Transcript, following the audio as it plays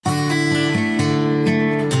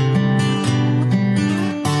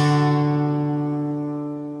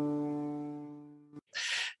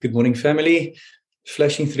Good morning, family.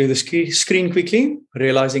 Flashing through the screen quickly,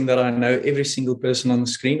 realizing that I know every single person on the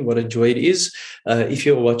screen. What a joy it is. If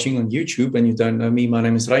you're watching on YouTube and you don't know me, my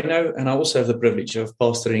name is Reino, and I also have the privilege of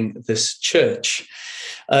pastoring this church.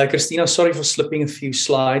 Christina, sorry for slipping a few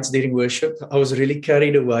slides during worship. I was really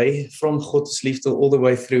carried away from God's liefde all the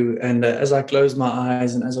way through. And as I closed my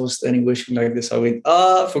eyes and as I was standing worshiping like this, I went,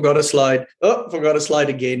 forgot a slide. Forgot a slide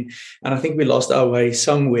again. And I think we lost our way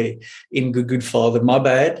somewhere in Good Father. My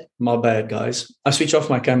bad, guys. I switch off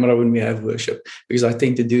my camera when we have worship because I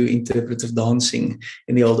tend to do interpretive dancing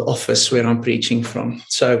in the old office where I'm preaching from.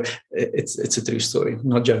 So it's a true story. I'm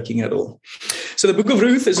not joking at all. So the book of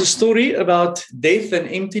Ruth is a story about death and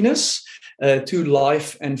emptiness to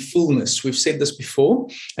life and fullness. We've said this before,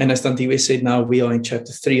 and as Tantiwe said, now we are in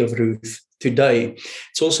chapter 3 of Ruth today.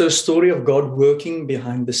 It's also a story of God working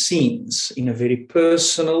behind the scenes in a very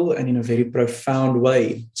personal and in a very profound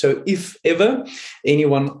way. So if ever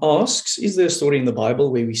anyone asks, is there a story in the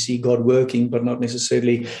Bible where we see God working, but not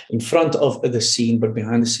necessarily in front of the scene, but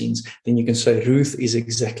behind the scenes, then you can say Ruth is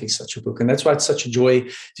exactly such a book. And that's why it's such a joy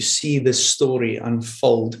to see this story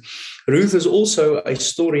unfold. Ruth is also a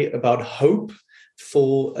story about hope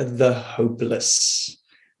for the hopeless.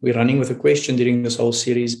 We're running with a question during this whole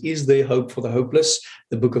series. Is there hope for the hopeless?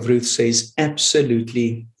 The book of Ruth says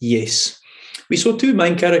absolutely yes. We saw two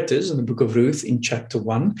main characters in the book of Ruth in chapter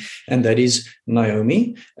 1, and that is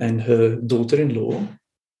Naomi and her daughter-in-law,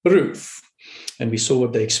 Ruth. And we saw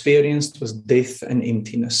what they experienced was death and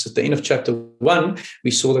emptiness. At the end of chapter 1, we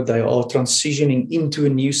saw that they are transitioning into a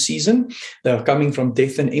new season. They are coming from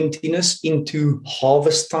death and emptiness into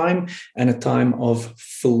harvest time and a time of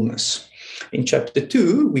fullness. In chapter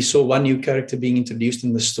 2, we saw one new character being introduced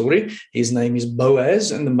in the story. His name is Boaz,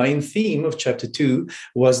 and the main theme of chapter 2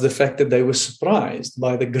 was the fact that they were surprised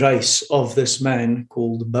by the grace of this man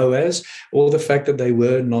called Boaz, or the fact that they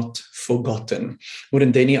were not forgotten.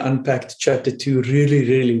 Murendeni unpacked chapter 2 really,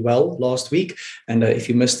 really well last week, and if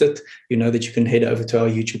you missed it, you know that you can head over to our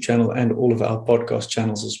YouTube channel and all of our podcast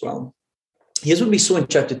channels as well. Here's what we saw in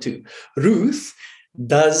chapter 2. Ruth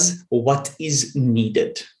does what is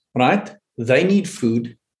needed, right? They need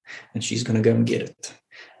food, and she's going to go and get it.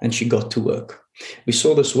 And she got to work. We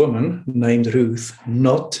saw this woman named Ruth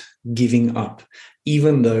not giving up,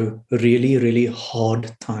 even though really, really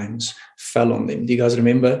hard times fell on them. Do you guys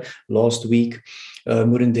remember last week,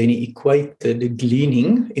 Murendeni equated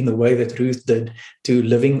gleaning in the way that Ruth did to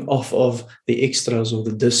living off of the extras or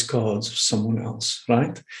the discards of someone else,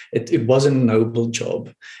 right? It wasn't a noble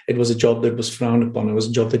job. It was a job that was frowned upon. It was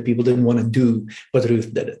a job that people didn't want to do, but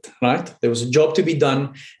Ruth did it, right? There was a job to be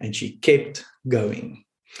done, and she kept going.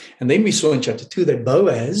 And then we saw in chapter 2 that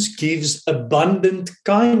Boaz gives abundant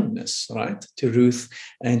kindness, right, to Ruth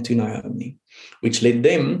and to Naomi, which led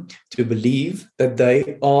them to believe that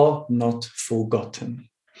they are not forgotten.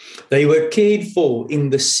 They were cared for in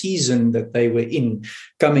the season that they were in,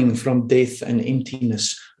 coming from death and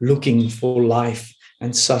emptiness, looking for life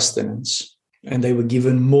and sustenance. And they were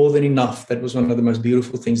given more than enough. That was one of the most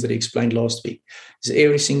beautiful things that he explained last week. Is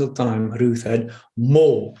every single time Ruth had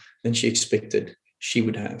more than she expected she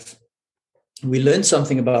would have. We learned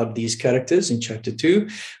something about these characters in chapter 2.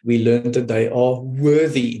 We learned that they are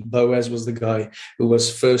worthy. Boaz was the guy who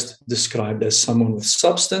was first described as someone with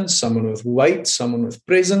substance, someone with weight, someone with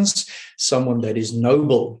presence, someone that is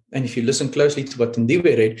noble. And if you listen closely to what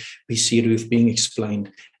Tandiwe read, we see Ruth being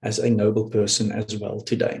explained as a noble person as well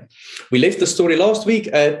today. We left the story last week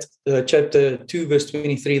at chapter 2, verse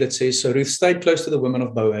 23, that says, so Ruth stayed close to the women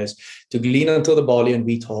of Boaz to glean until the barley and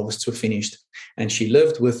wheat harvests were finished, and she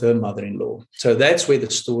lived with her mother-in-law. So that's where the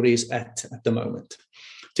story is at the moment.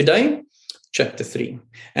 Today, chapter 3.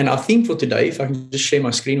 And our theme for today, if I can just share my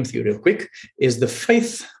screen with you real quick, is the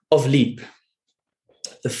faith of leap.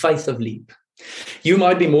 The faith of leap. You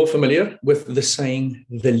might be more familiar with the saying,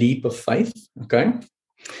 the leap of faith, okay?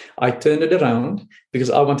 I turned it around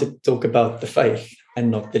because I wanted to talk about the faith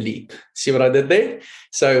and not the leap. See what I did there?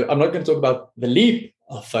 So I'm not going to talk about the leap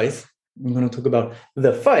of faith. I'm going to talk about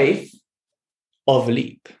the faith of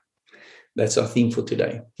leap. That's our theme for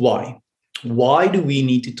today. Why? Why do we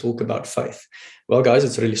need to talk about faith? Well, guys,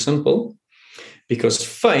 it's really simple. Because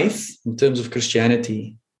faith, in terms of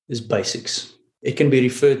Christianity, is basics. It can be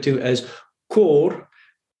referred to as core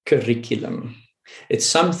curriculum. It's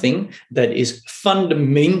something that is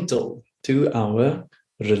fundamental to our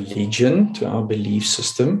religion, to our belief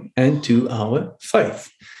system, and to our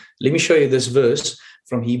faith. Let me show you this verse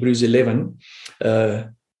from Hebrews 11.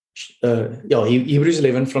 Hebrews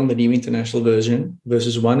 11 from the New International Version,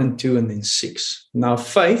 verses 1 and 2 and then 6. Now,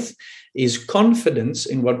 faith is confidence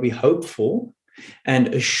in what we hope for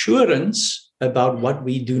and assurance about what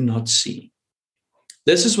we do not see.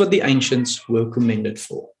 This is what the ancients were commended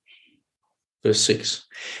for. Verse 6.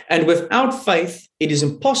 And without faith, it is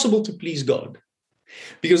impossible to please God,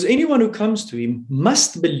 because anyone who comes to him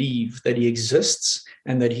must believe that he exists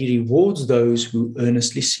and that he rewards those who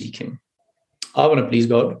earnestly seek him. I want to please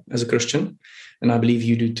God as a Christian, and I believe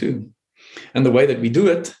you do too. And the way that we do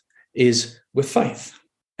it is with faith.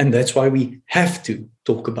 And that's why we have to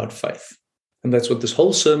talk about faith. And that's what this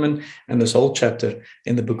whole sermon and this whole chapter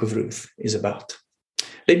in the book of Ruth is about.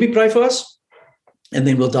 Let me pray for us, and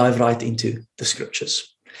then we'll dive right into the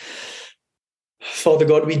scriptures. Father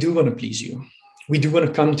God, we do want to please you. We do want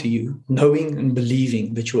to come to you knowing and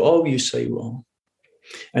believing that you are who you say you are.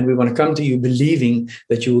 And we want to come to you believing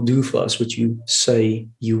that you will do for us what you say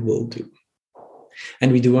you will do.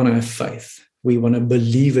 And we do want to have faith. We want to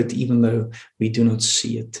believe it even though we do not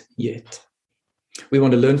see it yet. We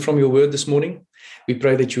want to learn from your word this morning. We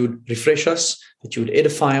pray that you would refresh us, that you would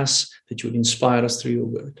edify us, that you would inspire us through your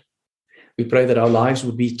word. We pray that our lives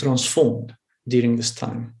would be transformed during this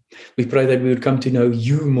time. We pray that we would come to know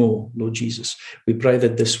you more, Lord Jesus. We pray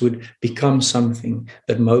that this would become something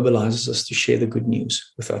that mobilizes us to share the good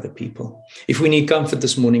news with other people. If we need comfort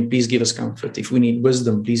this morning, please give us comfort. If we need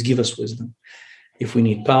wisdom, please give us wisdom. If we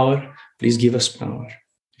need power, please give us power.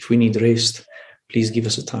 If we need rest, please give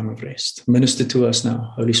us a time of rest. Minister to us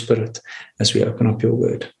now, Holy Spirit, as we open up your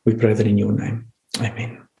word. We pray that in your name.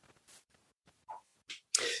 Amen.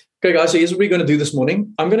 Okay, guys, so here's what we're going to do this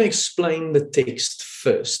morning. I'm going to explain the text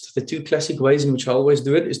first. The two classic ways in which I always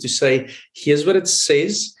do it is to say, here's what it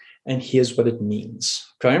says, and here's what it means.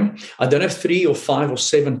 Okay? I don't have 3 or 5 or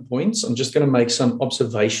 7 points. I'm just going to make some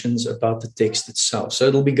observations about the text itself. So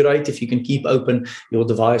it'll be great if you can keep open your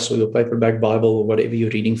device or your paperback Bible or whatever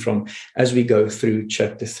you're reading from as we go through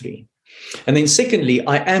chapter 3. And then secondly,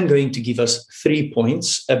 I am going to give us 3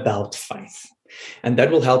 points about faith. And that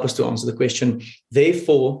will help us to answer the question,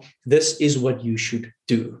 therefore, this is what you should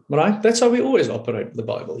do, right? That's how we always operate with the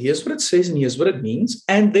Bible. Here's what it says and here's what it means.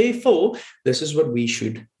 And therefore, this is what we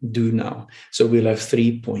should do now. So we'll have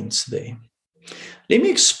 3 points there. Let me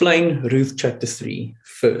explain Ruth chapter 3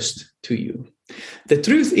 first to you. The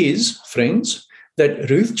truth is, friends, that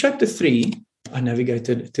Ruth chapter 3, I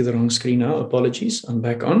navigated to the wrong screen now, apologies, I'm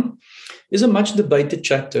back on, is a much debated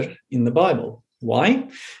chapter in the Bible. Why?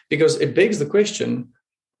 Because it begs the question,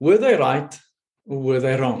 were they right or were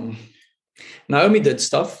they wrong? Naomi did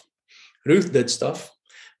stuff. Ruth did stuff.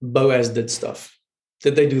 Boaz did stuff.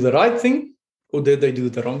 Did they do the right thing or did they do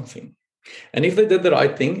the wrong thing? And if they did the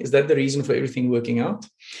right thing, is that the reason for everything working out?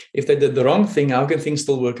 If they did the wrong thing, how can things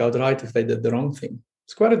still work out right if they did the wrong thing?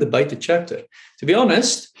 It's quite a debated chapter. To be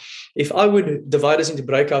honest, if I would divide us into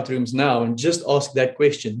breakout rooms now and just ask that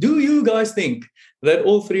question, do you guys think that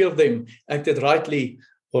all 3 of them acted rightly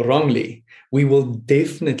or wrongly? We will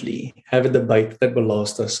definitely have a debate that will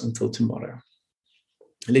last us until tomorrow.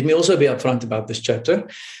 Let me also be upfront about this chapter.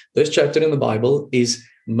 This chapter in the Bible is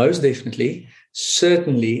most definitely,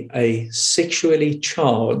 certainly a sexually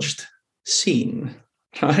charged scene,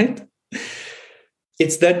 right?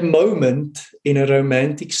 It's that moment in a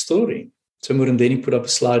romantic story. So Murendeni put up a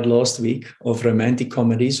slide last week of romantic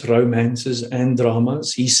comedies, romances, and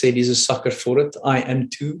dramas. He said he's a sucker for it. I am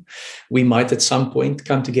too. We might at some point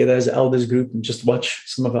come together as an elders group and just watch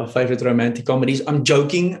some of our favorite romantic comedies. I'm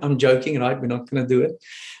joking, right? We're not going to do it.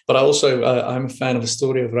 But I'm a fan of a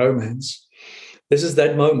story of romance. This is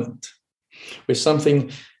that moment where something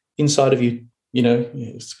inside of you,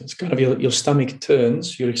 it's kind of your stomach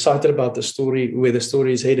turns. You're excited about the story, where the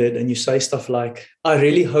story is headed, and you say stuff like, I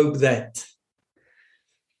really hope that.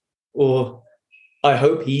 Or I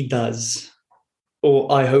hope he does, or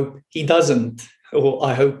I hope he doesn't, or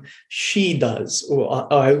I hope she does, or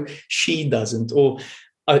I hope she doesn't, or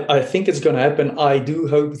I think it's going to happen. I do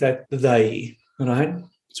hope that they, right?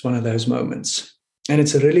 It's one of those moments. And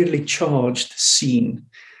it's a really, really charged scene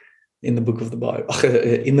in the book of the Bible,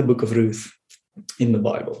 in the book of Ruth in the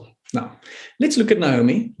Bible. Now, let's look at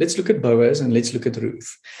Naomi, let's look at Boaz, and let's look at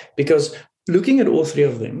Ruth, because looking at all 3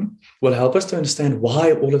 of them will help us to understand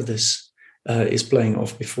why all of this is playing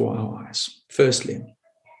off before our eyes. Firstly,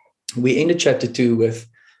 we ended chapter 2 with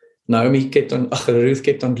Ruth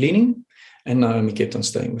kept on gleaning, and Naomi kept on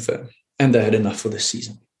staying with her, and they had enough for this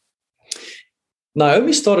season.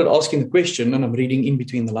 Naomi started asking the question, and I'm reading in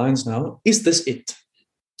between the lines now, is this it?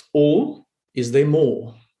 Or is there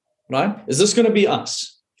more? Right? Is this going to be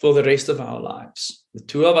us for the rest of our lives? The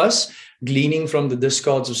 2 of us gleaning from the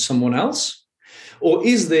discards of someone else? Or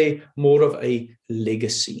is there more of a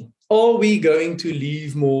legacy? Are we going to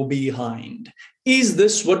leave more behind? Is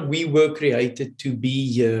this what we were created to be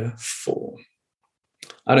here for?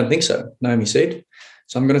 I don't think so, Naomi said.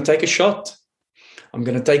 So I'm going to take a shot. I'm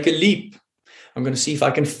going to take a leap. I'm going to see if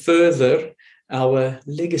I can further our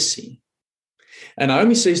legacy. And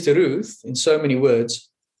Naomi says to Ruth, in so many words,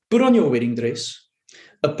 put on your wedding dress,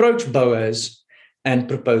 approach Boaz, and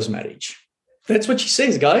propose marriage. That's what she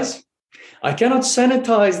says, guys. I cannot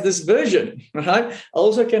sanitize this version, right? I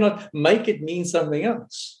also cannot make it mean something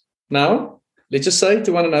else. Now, let's just say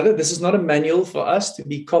to one another, this is not a manual for us to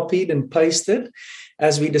be copied and pasted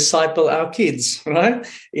as we disciple our kids, right?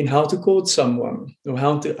 In how to court someone or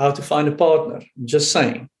how to find a partner. I'm just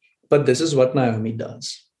saying. But this is what Naomi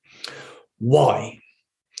does. Why?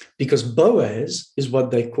 Because Boaz is what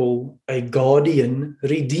they call a guardian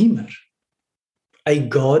redeemer. A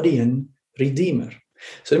guardian redeemer.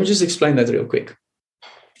 So let me just explain that real quick.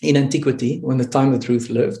 In antiquity, when the time that Ruth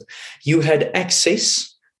lived, you had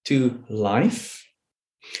access to life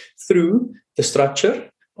through the structure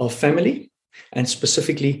of family and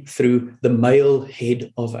specifically through the male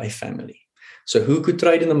head of a family. So who could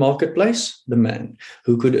trade in the marketplace? The man.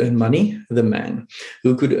 Who could earn money? The man.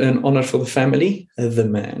 Who could earn honor for the family? The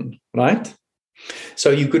man, right? So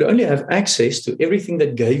you could only have access to everything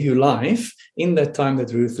that gave you life in that time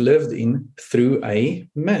that Ruth lived in through a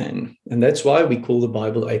man. And that's why we call the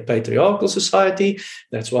Bible a patriarchal society.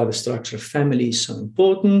 That's why the structure of family is so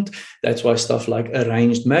important. That's why stuff like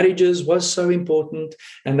arranged marriages was so important.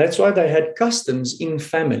 And that's why they had customs in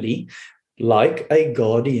family like a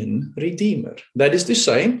guardian redeemer. That is to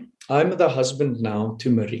say, I'm the husband now to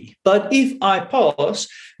Marie. But if I pass,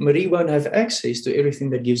 Marie won't have access to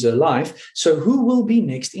everything that gives her life. So who will be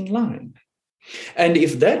next in line? And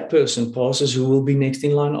if that person passes, who will be next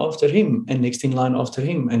in line after him, and next in line after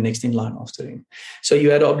him, and next in line after him? So you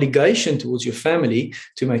had an obligation towards your family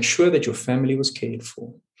to make sure that your family was cared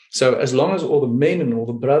for. So as long as all the men and all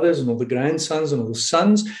the brothers and all the grandsons and all the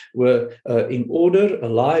sons were in order,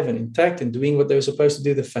 alive and intact and doing what they were supposed to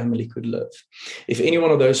do, the family could live. If any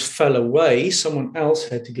one of those fell away, someone else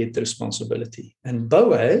had to get the responsibility. And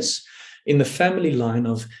Boaz, in the family line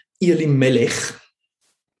of Elimelech,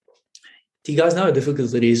 do you guys know how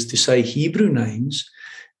difficult it is to say Hebrew names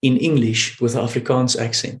in English with an Afrikaans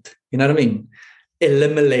accent? You know what I mean?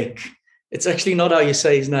 Elimelech. It's actually not how you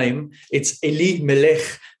say his name. It's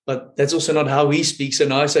Elimelech. But that's also not how he speaks. So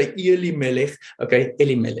now I say Elimelech. Okay,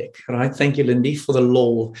 Elimelech, right? Thank you, Lindy, for the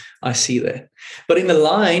lol. I see that. But in the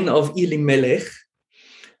line of Elimelech,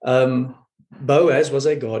 Boaz was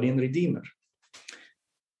a guardian redeemer.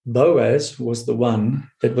 Boaz was the one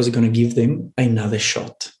that was going to give them another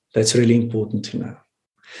shot. That's really important to know.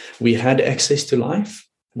 We had access to life.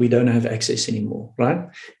 We don't have access anymore, right?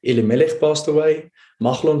 Elimelech passed away.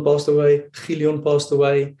 Machlon passed away, Chilion passed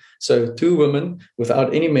away. So two women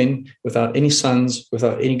without any men, without any sons,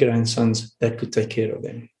 without any grandsons that could take care of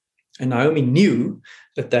them. And Naomi knew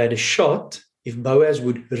that they had a shot if Boaz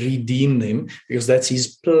would redeem them, because that's his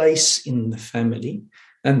place in the family.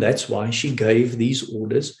 And that's why she gave these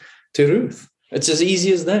orders to Ruth. It's as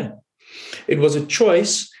easy as that. It was a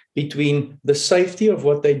choice between the safety of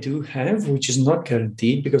what they do have, which is not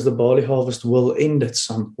guaranteed because the barley harvest will end at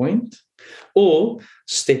some point, or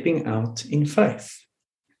stepping out in faith.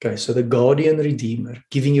 Okay, so the guardian redeemer,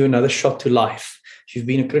 giving you another shot to life. If you've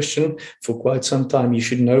been a Christian for quite some time, you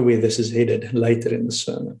should know where this is headed later in the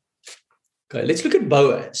sermon. Okay, let's look at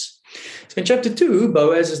Boaz. So in chapter 2,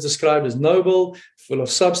 Boaz is described as noble, full of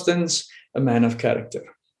substance, a man of character.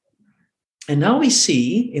 And now we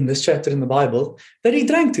see in this chapter in the Bible that he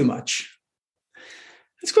drank too much.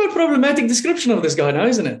 It's quite a problematic description of this guy now,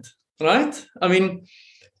 isn't it? Right? I mean,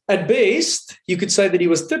 at best, you could say that he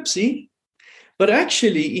was tipsy, but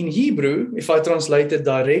actually in Hebrew, if I translate it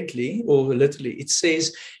directly or literally, it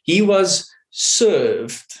says he was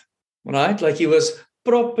served, right? Like he was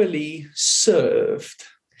properly served.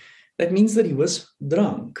 That means that he was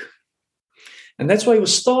drunk. And that's why he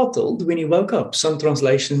was startled when he woke up. Some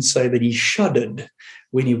translations say that he shuddered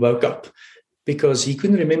when he woke up because he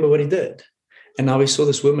couldn't remember what he did. And now he saw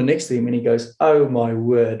this woman next to him and he goes, oh my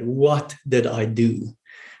word, what did I do?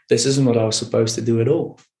 This isn't what I was supposed to do at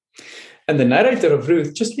all. And the narrator of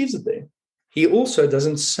Ruth just leaves it there. He also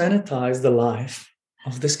doesn't sanitize the life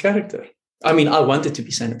of this character. I mean, I want it to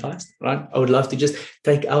be sanitized, right? I would love to just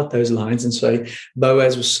take out those lines and say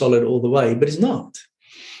Boaz was solid all the way, but he's not.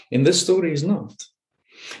 In this story, he's not.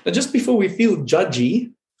 Now, just before we feel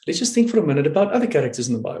judgy, let's just think for a minute about other characters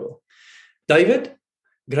in the Bible. David,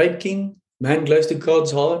 great king, man close to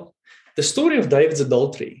God's heart. The story of David's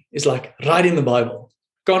adultery is like right in the Bible.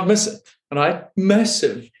 Can't miss it, right?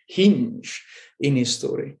 Massive hinge in his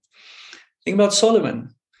story. Think about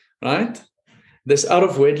Solomon, right? This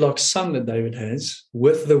out-of-wedlock son that David has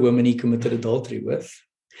with the woman he committed adultery with.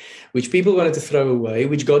 which people wanted to throw away,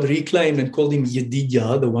 which God reclaimed and called him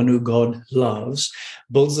Yedidia, the one who God loves,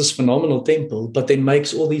 builds this phenomenal temple, but then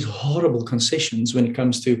makes all these horrible concessions when it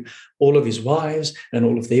comes to all of his wives and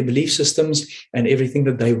all of their belief systems and everything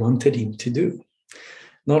that they wanted him to do.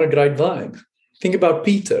 Not a great vibe. Think about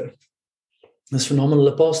Peter, this phenomenal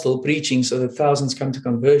apostle preaching so that thousands come to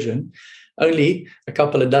conversion. Only a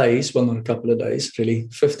couple of days, well, not a couple of days, really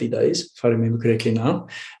 50 days, if I remember correctly now,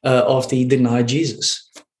 after he denied Jesus.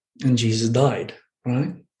 And Jesus died,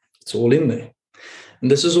 right? It's all in there. And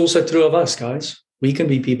this is also true of us, guys. We can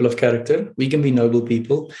be people of character. We can be noble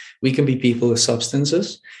people. We can be people with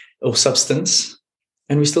substance,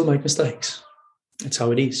 and we still make mistakes. That's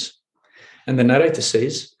how it is. And the narrator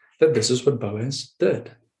says that this is what Boaz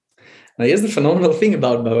did. Now, here's the phenomenal thing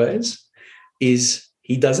about Boaz is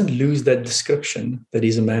he doesn't lose that description that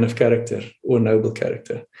he's a man of character or noble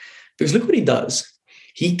character. Because look what he does.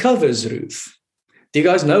 He covers Ruth. Do you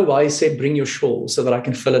guys know why he said, bring your shawl so that I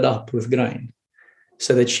can fill it up with grain?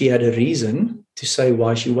 So that she had a reason to say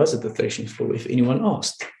why she was at the threshing floor if anyone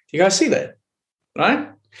asked. Do you guys see that? Right?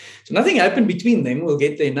 So nothing happened between them. We'll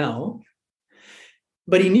get there now.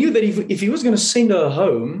 But he knew that if he was going to send her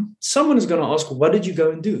home, someone is going to ask, what did you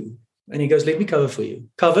go and do? And he goes, let me cover for you.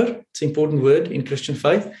 Cover, it's an important word in Christian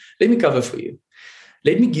faith. Let me cover for you.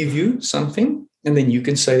 Let me give you something, and then you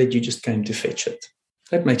can say that you just came to fetch it.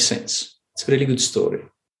 That makes sense. It's a really good story.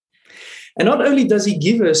 And not only does he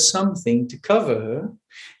give her something to cover her,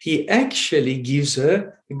 he actually gives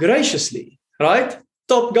her graciously, right?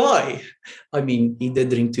 Top guy. I mean, he did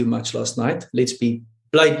drink too much last night. Let's be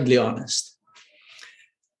blatantly honest.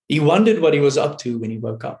 He wondered what he was up to when he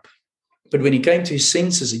woke up. But when he came to his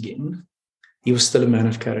senses again, he was still a man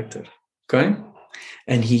of character, okay?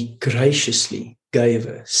 And he graciously gave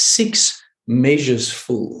her 6 measures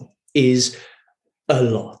full is a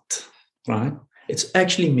lot, right? It's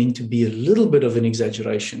actually meant to be a little bit of an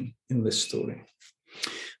exaggeration in this story.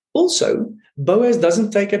 Also, Boaz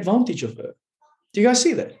doesn't take advantage of her. Do you guys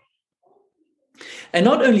see that? And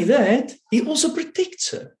not only that, he also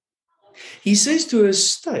protects her. He says to her,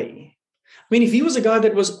 stay. I mean, if he was a guy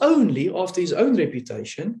that was only after his own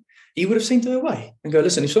reputation, he would have sent her away and go,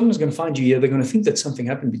 listen, if someone's going to find you here, they're going to think that something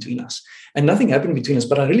happened between us. And nothing happened between us,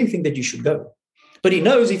 but I really think that you should go. But he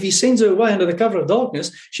knows if he sends her away under the cover of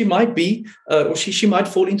darkness, she might be, or she might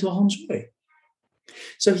fall into harm's way.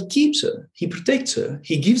 So he keeps her, he protects her,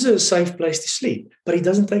 he gives her a safe place to sleep, but he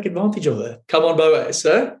doesn't take advantage of her. Come on, Boaz,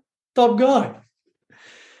 huh? Top guy.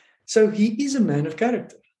 So he is a man of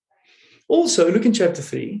character. Also, look in chapter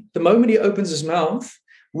 3, the moment he opens his mouth,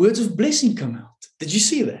 words of blessing come out. Did you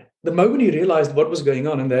see that? The moment he realized what was going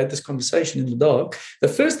on and they had this conversation in the dark, the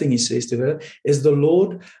first thing he says to her is, the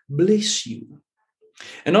Lord bless you.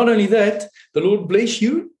 And not only that, the Lord bless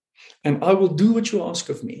you, and I will do what you ask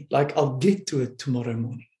of me. Like, I'll get to it tomorrow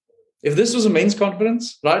morning. If this was a men's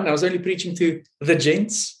conference, right, and I was only preaching to the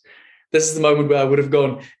gents, this is the moment where I would have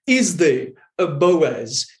gone, is there a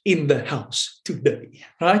Boaz in the house today,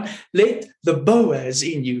 right? Let the Boaz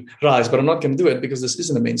in you rise. But I'm not going to do it because this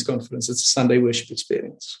isn't a men's conference. It's a Sunday worship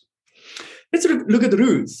experience. Let's look at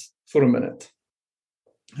Ruth for a minute.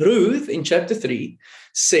 Ruth in chapter 3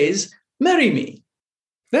 says, marry me.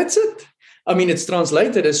 That's it. I mean, it's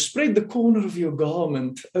translated as spread the corner of your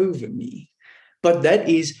garment over me. But that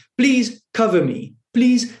is, please cover me.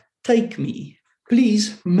 Please take me.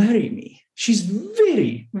 Please marry me. She's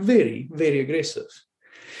very, very, very aggressive.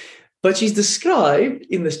 But she's described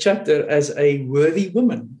in this chapter as a worthy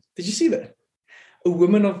woman. Did you see that? A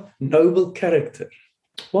woman of noble character.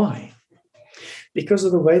 Why? Because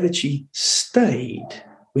of the way that she stayed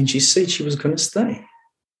when she said she was going to stay.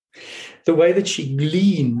 The way that she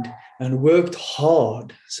gleaned and worked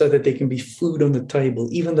hard so that there can be food on the table,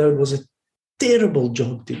 even though it was a terrible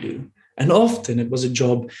job to do. And often it was a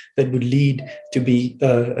job that would lead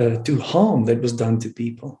to harm that was done to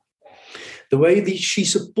people. The way that she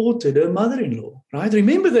supported her mother-in-law, right?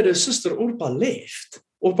 Remember that her sister Orpah left.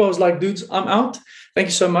 Orpah was like, dudes, I'm out. Thank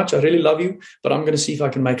you so much. I really love you, but I'm going to see if I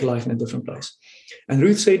can make a life in a different place. And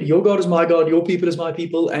Ruth said, your God is my God, your people is my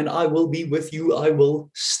people, and I will be with you. I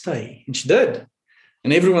will stay. And she did.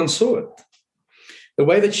 And everyone saw it. The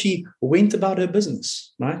way that she went about her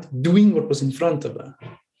business, right? Doing what was in front of her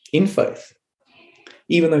in faith,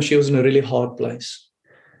 even though she was in a really hard place.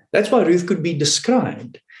 That's why Ruth could be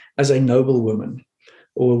described as a noble woman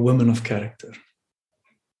or a woman of character.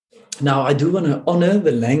 Now, I do want to honor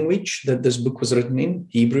the language that this book was written in,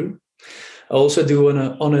 Hebrew. I also do want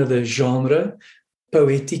to honor the genre,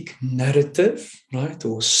 poetic narrative, right,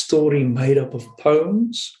 or story made up of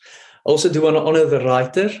poems. Also do want to honor the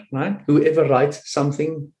writer, right? Whoever writes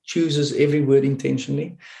something chooses every word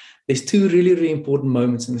intentionally. There's two really, really important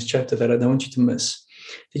moments in this chapter that I don't want you to miss.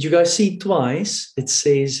 Did you guys see twice? It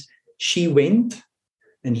says she went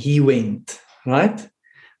and he went, right?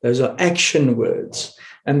 Those are action words,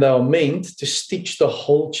 and they are meant to stitch the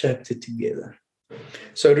whole chapter together.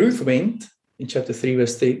 So Ruth went in chapter 3,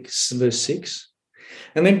 verse 6,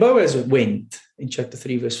 and then Boaz went in chapter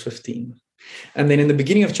 3, verse 15. And then in the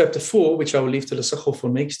beginning of chapter 4, which I will leave to Lesachol for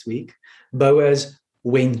next week, Boaz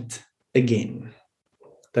went again.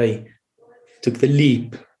 They took the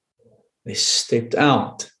leap. They stepped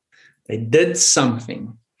out. They did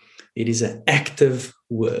something. It is an active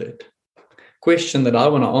word. Question that I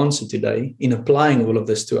want to answer today in applying all of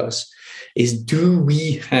this to us is, do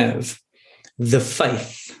we have the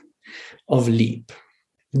faith of leap?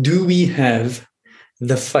 Do we have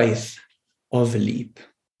the faith of leap?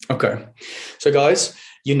 Okay, so guys,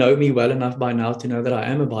 you know me well enough by now to know that I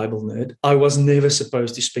am a Bible nerd. I was never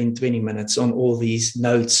supposed to spend 20 minutes on all these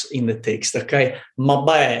notes in the text, okay? My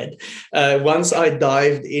bad. Once I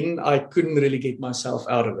dived in, I couldn't really get myself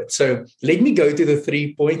out of it. So let me go to the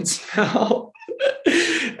 3 points now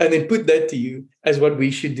and then put that to you as what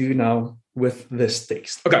we should do now with this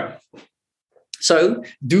text. Okay, so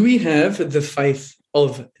do we have the faith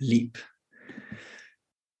of leap?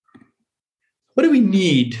 What do we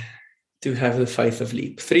need to have the faith of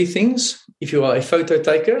leap? 3 things. If you are a photo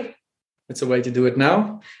taker, it's a way to do it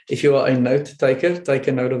now. If you are a note taker, take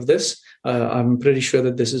a note of this. I'm pretty sure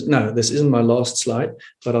that this isn't my last slide,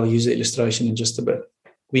 but I'll use the illustration in just a bit.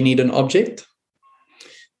 We need an object,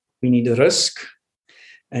 we need a risk,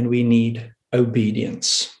 and we need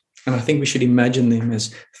obedience. And I think we should imagine them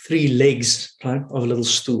as 3 legs, right, of a little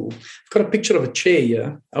stool. I've got a picture of a chair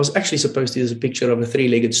here. I was actually supposed to use a picture of a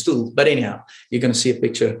 3-legged stool, but anyhow, you're going to see a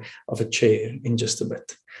picture of a chair in just a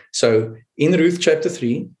bit. So in Ruth chapter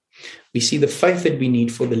 3, we see the faith that we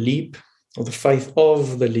need for the leap, or the faith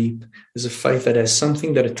of the leap, is a faith that has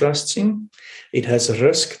something that it trusts in. It has a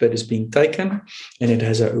risk that is being taken, and it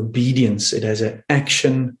has an obedience. It has an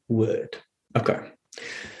action word. Okay.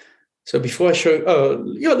 So before I show,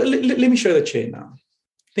 let me show the chair now.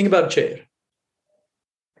 Think about a chair.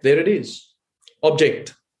 There it is.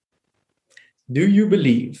 Object. Do you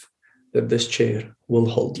believe that this chair will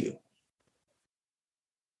hold you?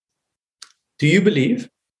 Do you believe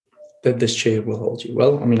that this chair will hold you?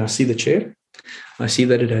 Well, I see the chair. I see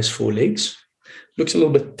that it has 4 legs. Looks a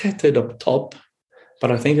little bit tattered up top,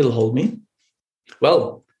 but I think it'll hold me.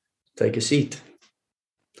 Well, take a seat.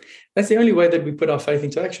 That's the only way that we put our faith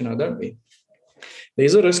into action now, don't we?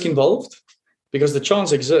 There's a risk involved because the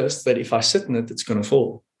chance exists that if I sit in it, it's going to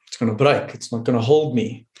fall. It's going to break. It's not going to hold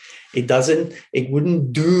me. It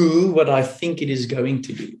wouldn't do what I think it is going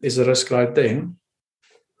to do. There's a risk right there.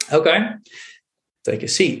 Okay, take a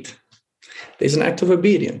seat. There's an act of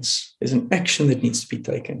obedience. There's an action that needs to be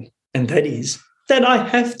taken. And that is that I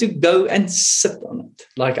have to go and sit on it.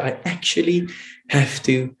 Like I actually have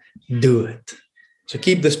to do it. So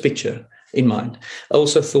keep this picture in mind. I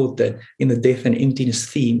also thought that in the death and emptiness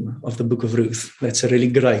theme of the book of Ruth, that's a really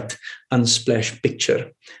great unsplash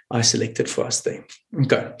picture I selected for us there.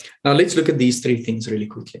 Okay, now let's look at these 3 things really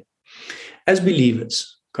quickly. As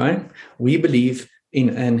believers, okay, we believe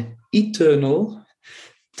in an eternal,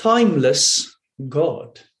 timeless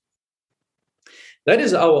God. That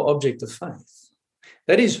is our object of faith.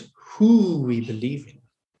 That is who we believe in.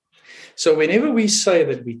 So whenever we say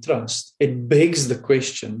that we trust, it begs the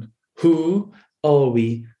question, who are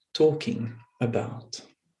we talking about?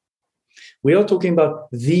 We are talking about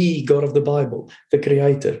the God of the Bible, the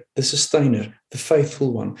Creator, the Sustainer, the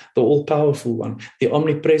Faithful One, the All-Powerful One, the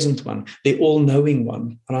Omnipresent One, the All-Knowing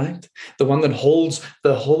One, right? The one that holds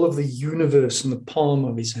the whole of the universe in the palm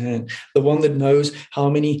of His hand, the one that knows how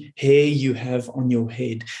many hair you have on your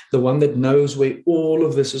head, the one that knows where all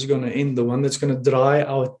of this is going to end, the one that's going to dry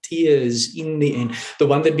our tears in the end, the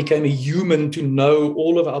one that became a human to know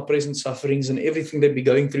all of our present sufferings and everything that we're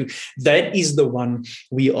going through. That is the one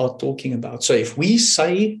we are talking about. So if we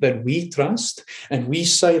say that we trust and we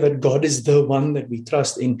say that God is the one that we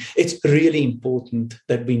trust in, it's really important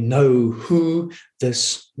that we know who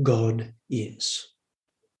this God is.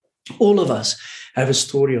 All of us have a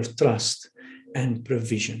story of trust and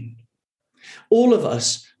provision. All of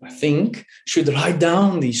us, I think, should write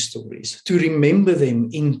down these stories to remember them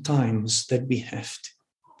in times that we have to.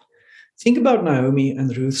 Think about Naomi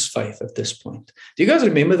and Ruth's faith at this point. Do you guys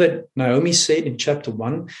remember that Naomi said in chapter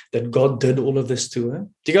 1 that God did all of this to her?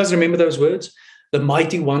 Do you guys remember those words? The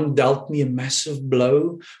mighty one dealt me a massive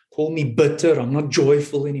blow, called me bitter, I'm not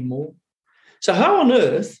joyful anymore. So how on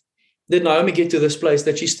earth did Naomi get to this place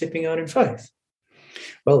that she's stepping out in faith?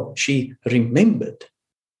 Well, she remembered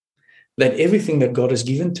that everything that God has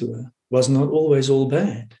given to her was not always all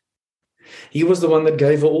bad. He was the one that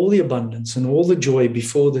gave her all the abundance and all the joy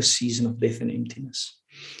before the season of death and emptiness.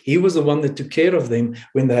 He was the one that took care of them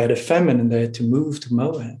when they had a famine and they had to move to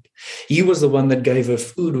Moab. He was the one that gave her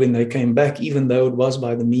food when they came back, even though it was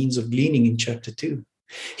by the means of gleaning in chapter 2.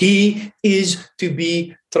 He is to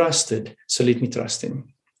be trusted. So let me trust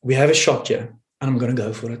him. We have a shot here, and I'm going to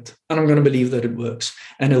go for it. And I'm going to believe that it works.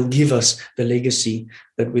 And he'll give us the legacy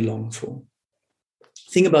that we long for.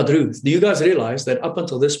 Think about Ruth. Do you guys realize that up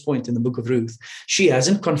until this point in the book of Ruth, she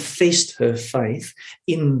hasn't confessed her faith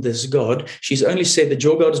in this God. She's only said that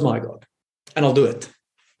your God is my God, and I'll do it.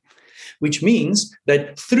 Which means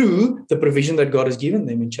that through the provision that God has given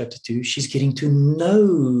them in chapter 2, she's getting to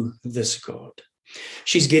know this God.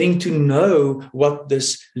 She's getting to know what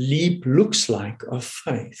this leap looks like of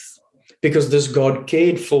faith. Because this God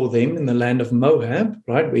cared for them in the land of Moab,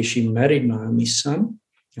 right, where she married Naomi's son.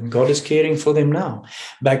 And God is caring for them now,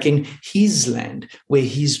 back in his land where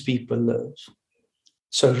his people live.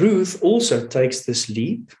 So Ruth also takes this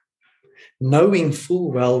leap, knowing full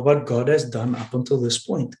well what God has done up until this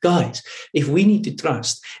point. Guys, if we need to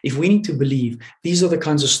trust, if we need to believe, these are the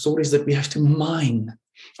kinds of stories that we have to mine.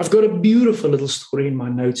 I've got a beautiful little story in my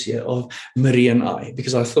notes here of Marie and I,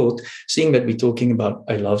 because I thought, seeing that we're talking about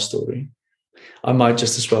a love story, I might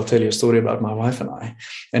just as well tell you a story about my wife and I,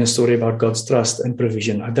 and a story about God's trust and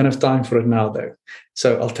provision. I don't have time for it now, though,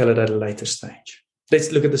 so I'll tell it at a later stage.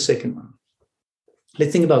 Let's look at the second one.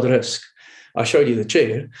 Let's think about risk. I showed you the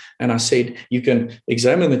chair, and I said you can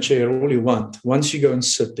examine the chair all you want. Once you go and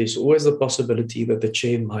sit, there's always the possibility that the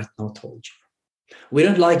chair might not hold you. We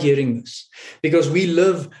don't like hearing this because we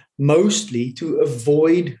live mostly to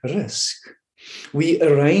avoid risk. We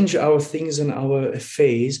arrange our things and our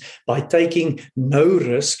affairs by taking no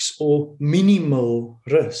risks or minimal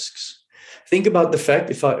risks. Think about the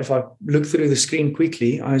fact, if I look through the screen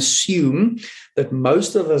quickly, I assume that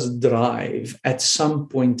most of us drive at some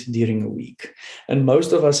point during a week. And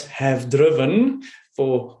most of us have driven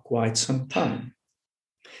for quite some time.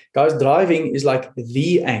 Guys, driving is like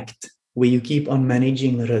the act where you keep on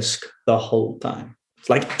managing risk the whole time. It's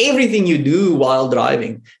like everything you do while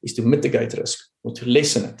driving is to mitigate risk or to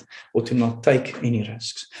lessen it or to not take any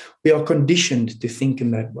risks. We are conditioned to think in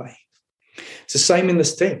that way. It's the same in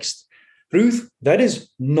this text. Ruth, that is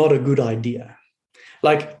not a good idea.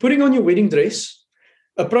 Like putting on your wedding dress,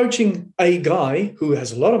 approaching a guy who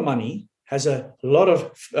has a lot of money, has a lot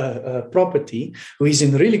of property, who is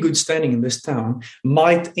in really good standing in this town,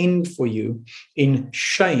 might end for you in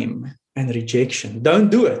shame and rejection. Don't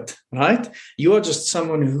do it, right? You are just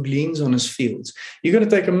someone who gleans on his fields. You're going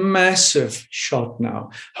to take a massive shot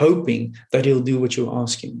now, hoping that he'll do what you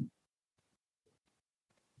ask him.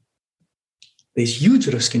 There's huge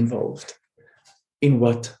risk involved in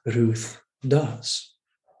what Ruth does.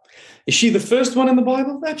 Is she the first one in the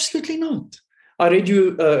Bible? Absolutely not. I read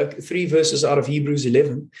you 3 verses out of Hebrews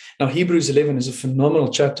 11. Now, Hebrews 11 is a phenomenal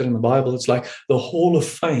chapter in the Bible. It's like the hall of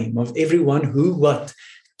fame of everyone who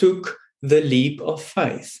took the leap of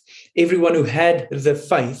faith. Everyone who had the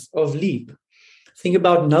faith of leap. Think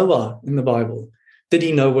about Noah in the Bible. Did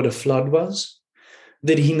he know what a flood was?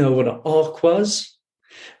 Did he know what an ark was?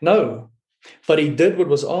 No. But he did what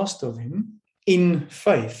was asked of him in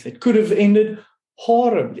faith. It could have ended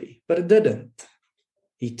horribly, but it didn't.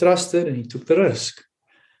 He trusted and he took the risk.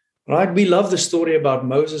 Right? We love the story about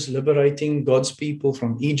Moses liberating God's people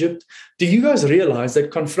from Egypt. Do you guys realize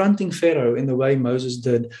that confronting Pharaoh in the way Moses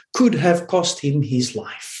did could have cost him his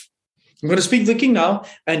life? I'm going to speak to the king now,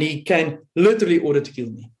 and he can literally order to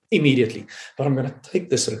kill me immediately. But I'm going to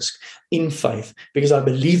take this risk in faith because I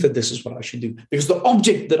believe that this is what I should do. Because the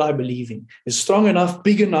object that I believe in is strong enough,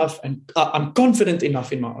 big enough, and I'm confident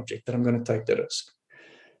enough in my object that I'm going to take the risk.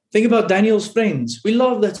 Think about Daniel's friends. We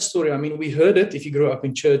love that story. I mean, we heard it, if you grew up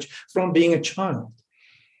in church, from being a child.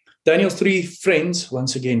 Daniel's 3 friends,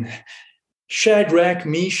 once again, Shadrach,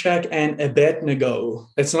 Meshach, and Abednego.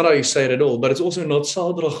 That's not how you say it at all, but it's also not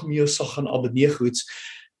Sadrach, Meshach, and Abednego. It's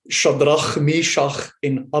Shadrach, Meshach,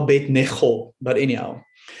 and Abednego. But anyhow.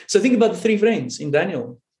 So think about the 3 friends in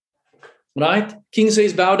Daniel. Right? King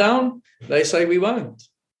says, bow down. They say, we won't.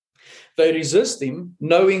 They resist him,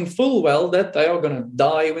 knowing full well that they are going to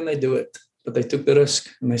die when they do it. But they took the risk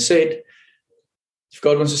and they said, if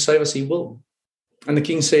God wants to save us, he will. And the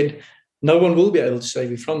king said, no one will be able to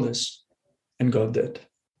save you from this. And God did.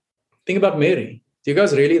 Think about Mary. Do you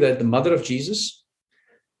guys really that the mother of Jesus?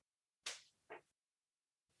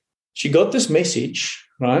 She got this message,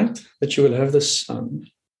 right? That she will have this son,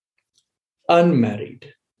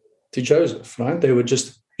 unmarried, to Joseph, right? They were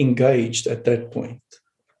just engaged at that point.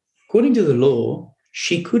 According to the law,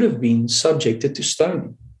 she could have been subjected to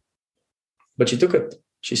stoning, but she took it.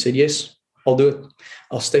 She said, yes, I'll do it.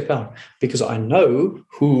 I'll step out because I know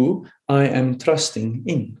who I am trusting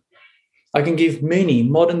in. I can give many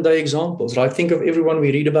modern day examples, right? Think of everyone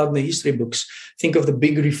we read about in the history books. Think of the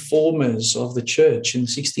big reformers of the church in the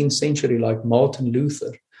 16th century, like Martin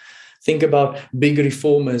Luther. Think about big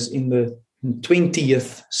reformers in the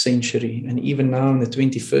 20th century and even now in the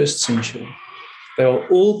 21st century. They are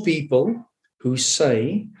all people who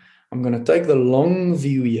say, I'm going to take the long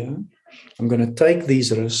view here. I'm going to take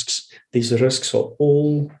these risks. These risks are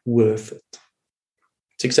all worth it.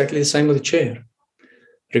 It's exactly the same with a chair.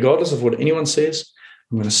 Regardless of what anyone says,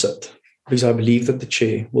 I'm going to sit because I believe that the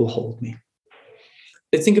chair will hold me.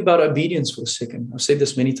 Let's think about obedience for a second. I've said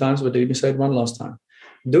this many times, but let me say it one last time.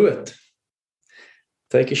 Do it.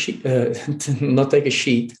 Take a sheet, not take a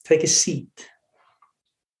sheet, take a seat.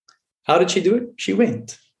 How did she do it? She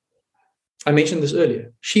went. I mentioned this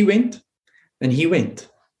earlier. She went and he went,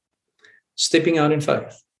 stepping out in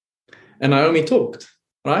faith. And Naomi talked,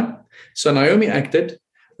 right? So Naomi acted,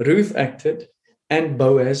 Ruth acted, and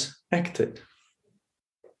Boaz acted.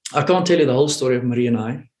 I can't tell you the whole story of Marie and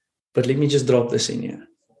I, but let me just drop this in here.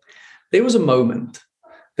 There was a moment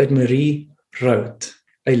that Marie wrote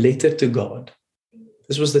a letter to God.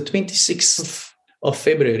 This was the 26th of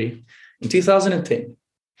February in 2010.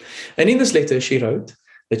 And in this letter, she wrote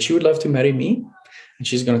that she would love to marry me, and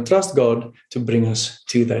she's going to trust God to bring us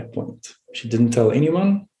to that point. She didn't tell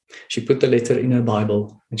anyone. She put the letter in her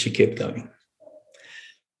Bible, and she kept going.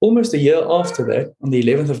 Almost a year after that, on the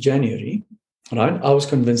 11th of January, right, I was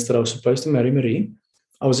convinced that I was supposed to marry Marie.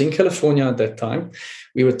 I was in California at that time.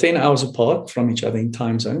 We were 10 hours apart from each other in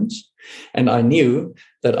time zones. And I knew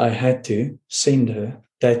that I had to send her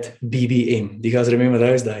that BBM. Do you guys remember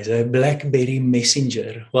those days? A BlackBerry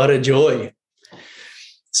Messenger. What a joy.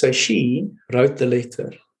 So she wrote the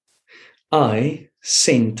letter. I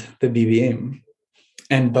sent the BBM.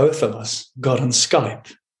 And both of us got on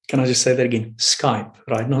Skype. Can I just say that again? Skype,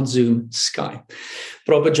 right? Not Zoom, Skype.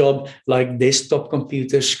 Proper job, like desktop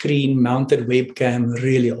computer, screen, mounted webcam,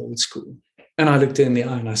 really old school. And I looked her in the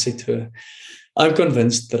eye and I said to her, I'm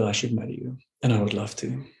convinced that I should marry you and I would love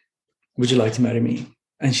to. Would you like to marry me?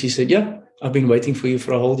 And she said, yeah, I've been waiting for you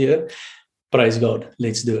for a whole year. Praise God,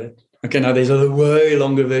 let's do it. Okay, now there's a way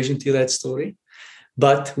longer version to that story,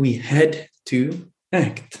 but we had to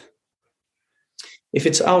act. If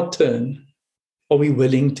it's our turn, are we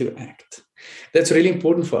willing to act? That's really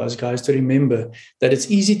important for us, guys, to remember that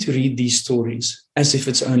it's easy to read these stories as if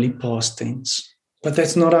it's only past tense. But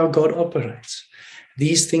that's not how God operates.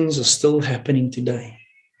 These things are still happening today.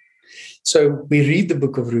 So we read the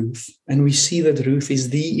book of Ruth, and we see that Ruth is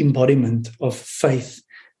the embodiment of faith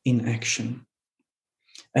in action.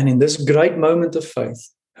 And in this great moment of faith,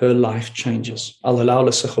 her life changes. I'll allow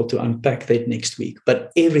Lesego to unpack that next week,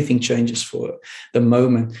 but everything changes for her the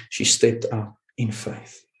moment she stepped out in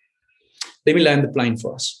faith. Let me land the plane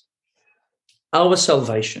for us. Our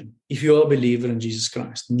salvation, if you are a believer in Jesus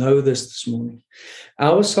Christ, know this morning.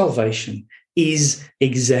 Our salvation is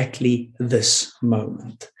exactly this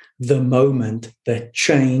moment, the moment that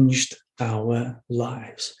changed our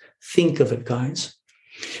lives. Think of it, guys.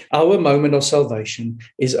 Our moment of salvation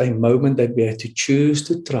is a moment that we had to choose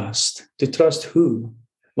to trust. To trust who?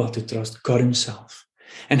 Well, to trust God himself.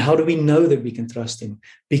 And how do we know that we can trust him?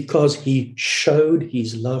 Because he showed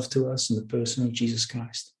his love to us in the person of Jesus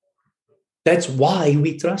Christ. That's why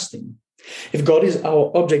we trust him. If God is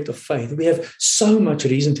our object of faith, we have so much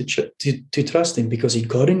reason to trust him because he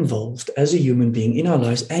got involved as a human being in our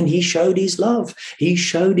lives and he showed his love. He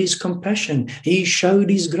showed his compassion. He showed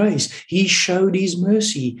his grace. He showed his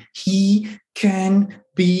mercy. He can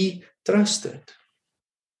be trusted.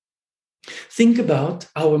 Think about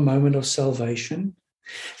our moment of salvation.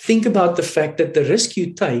 Think about the fact that the risk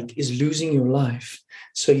you take is losing your life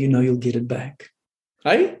so you know you'll get it back.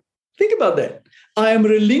 Hey? Think about that. I am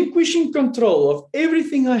relinquishing control of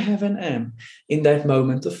everything I have and am in that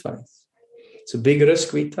moment of faith. It's a big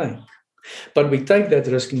risk we take. But we take that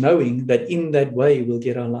risk knowing that in that way we'll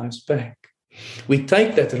get our lives back. We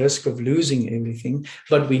take that risk of losing everything,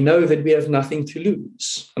 but we know that we have nothing to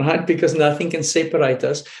lose, right? Because nothing can separate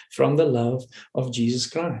us from the love of Jesus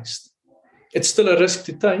Christ. It's still a risk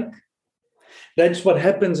to take. That's what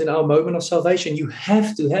happens in our moment of salvation. You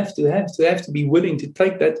have to be willing to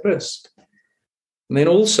take that risk. And then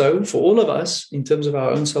also, for all of us, in terms of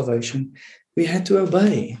our own salvation, we had to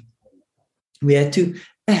obey. We had to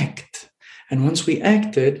act. And once we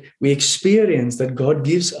acted, we experienced that God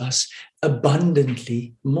gives us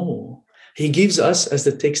abundantly more. He gives us, as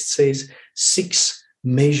the text says, 6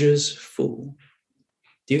 measures full.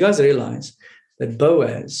 Do you guys realize that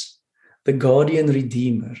Boaz, the guardian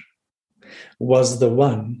redeemer, was the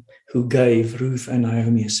one who gave Ruth and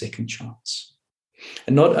Naomi a second chance?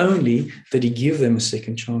 And not only did he give them a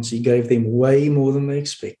second chance, he gave them way more than they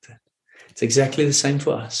expected. It's exactly the same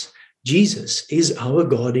for us. Jesus is our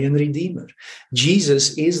guardian redeemer.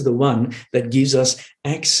 Jesus is the one that gives us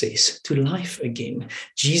access to life again.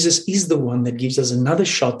 Jesus is the one that gives us another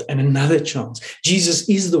shot and another chance. Jesus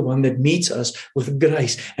is the one that meets us with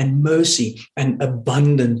grace and mercy and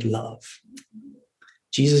abundant love.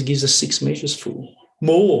 Jesus gives us 6 measures full,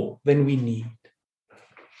 more than we need.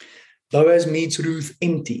 Boaz meets Ruth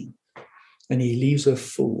empty, and he leaves her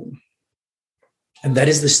full. And that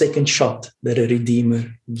is the second shot that a redeemer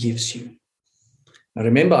gives you. Now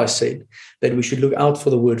remember, I said that we should look out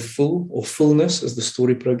for the word full or fullness as the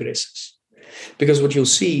story progresses. Because what you'll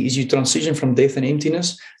see is you transition from death and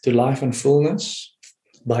emptiness to life and fullness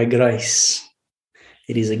by grace.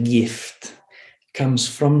 It is a gift. It comes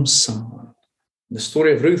from someone. The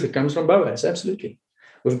story of Ruth, it comes from Boaz, absolutely,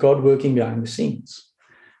 with God working behind the scenes.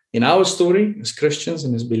 In our story, as Christians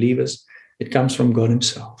and as believers, it comes from God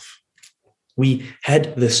himself. We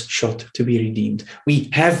had this shot to be redeemed. We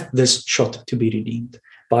have this shot to be redeemed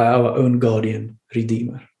by our own guardian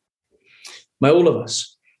redeemer. May all of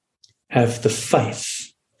us have the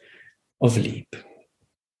faith of Leap.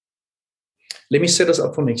 Let me set us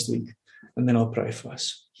up for next week, and then I'll pray for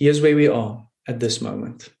us. Here's where we are at this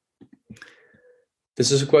moment.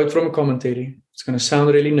 This is a quote from a commentary. It's going to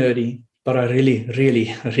sound really nerdy, but I really,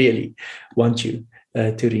 really, really want you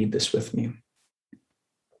to read this with me.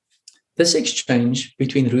 This exchange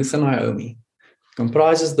between Ruth and Naomi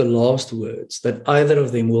comprises the last words that either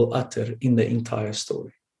of them will utter in the entire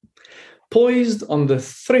story. Poised on the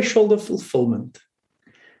threshold of fulfillment,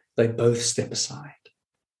 they both step aside.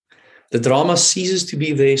 The drama ceases to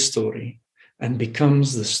be their story and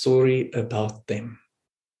becomes the story about them.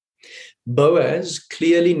 Boaz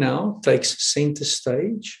clearly now takes center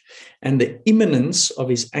stage, and the imminence of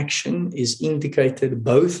his action is indicated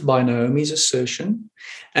both by Naomi's assertion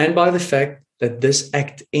and by the fact that this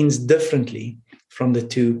act ends differently from the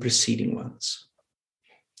 2 preceding ones.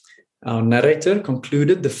 Our narrator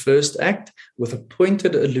concluded the first act with a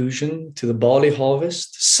pointed allusion to the barley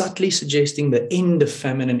harvest, subtly suggesting the end of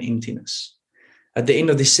famine and emptiness. At the end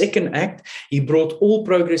of the second act, he brought all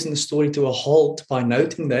progress in the story to a halt by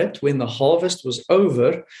noting that when the harvest was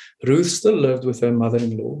over, Ruth still lived with her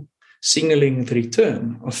mother-in-law, signaling the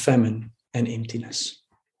return of famine and emptiness.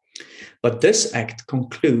 But this act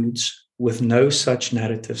concludes with no such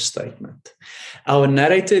narrative statement. Our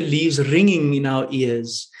narrator leaves ringing in our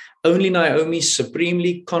ears only Naomi's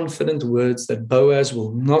supremely confident words that Boaz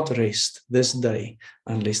will not rest this day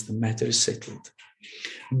unless the matter is settled.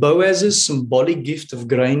 Boaz's symbolic gift of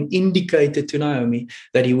grain indicated to Naomi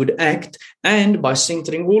that he would act, and by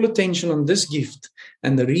centering all attention on this gift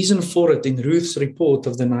and the reason for it in Ruth's report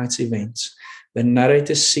of the night's events, the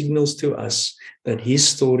narrator signals to us that his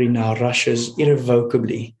story now rushes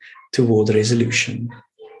irrevocably toward resolution.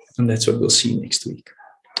 And that's what we'll see next week.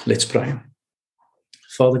 Let's pray.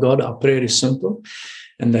 Father God, our prayer is simple,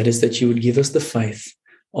 and that is that you would give us the faith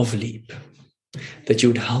of Leap, that you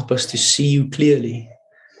would help us to see you clearly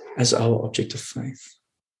as our object of faith,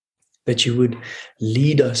 that you would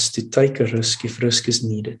lead us to take a risk if risk is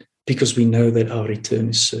needed, because we know that our return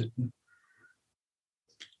is certain.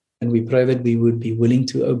 And we pray that we would be willing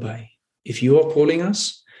to obey. If you are calling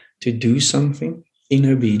us to do something in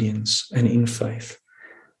obedience and in faith,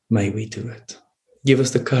 may we do it. Give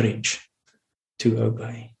us the courage to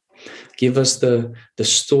obey. Give us the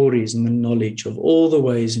stories and the knowledge of all the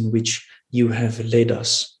ways in which you have led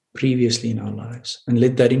us previously in our lives, and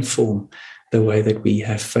let that inform the way that we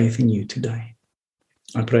have faith in you today.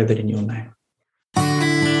 I pray that in your name.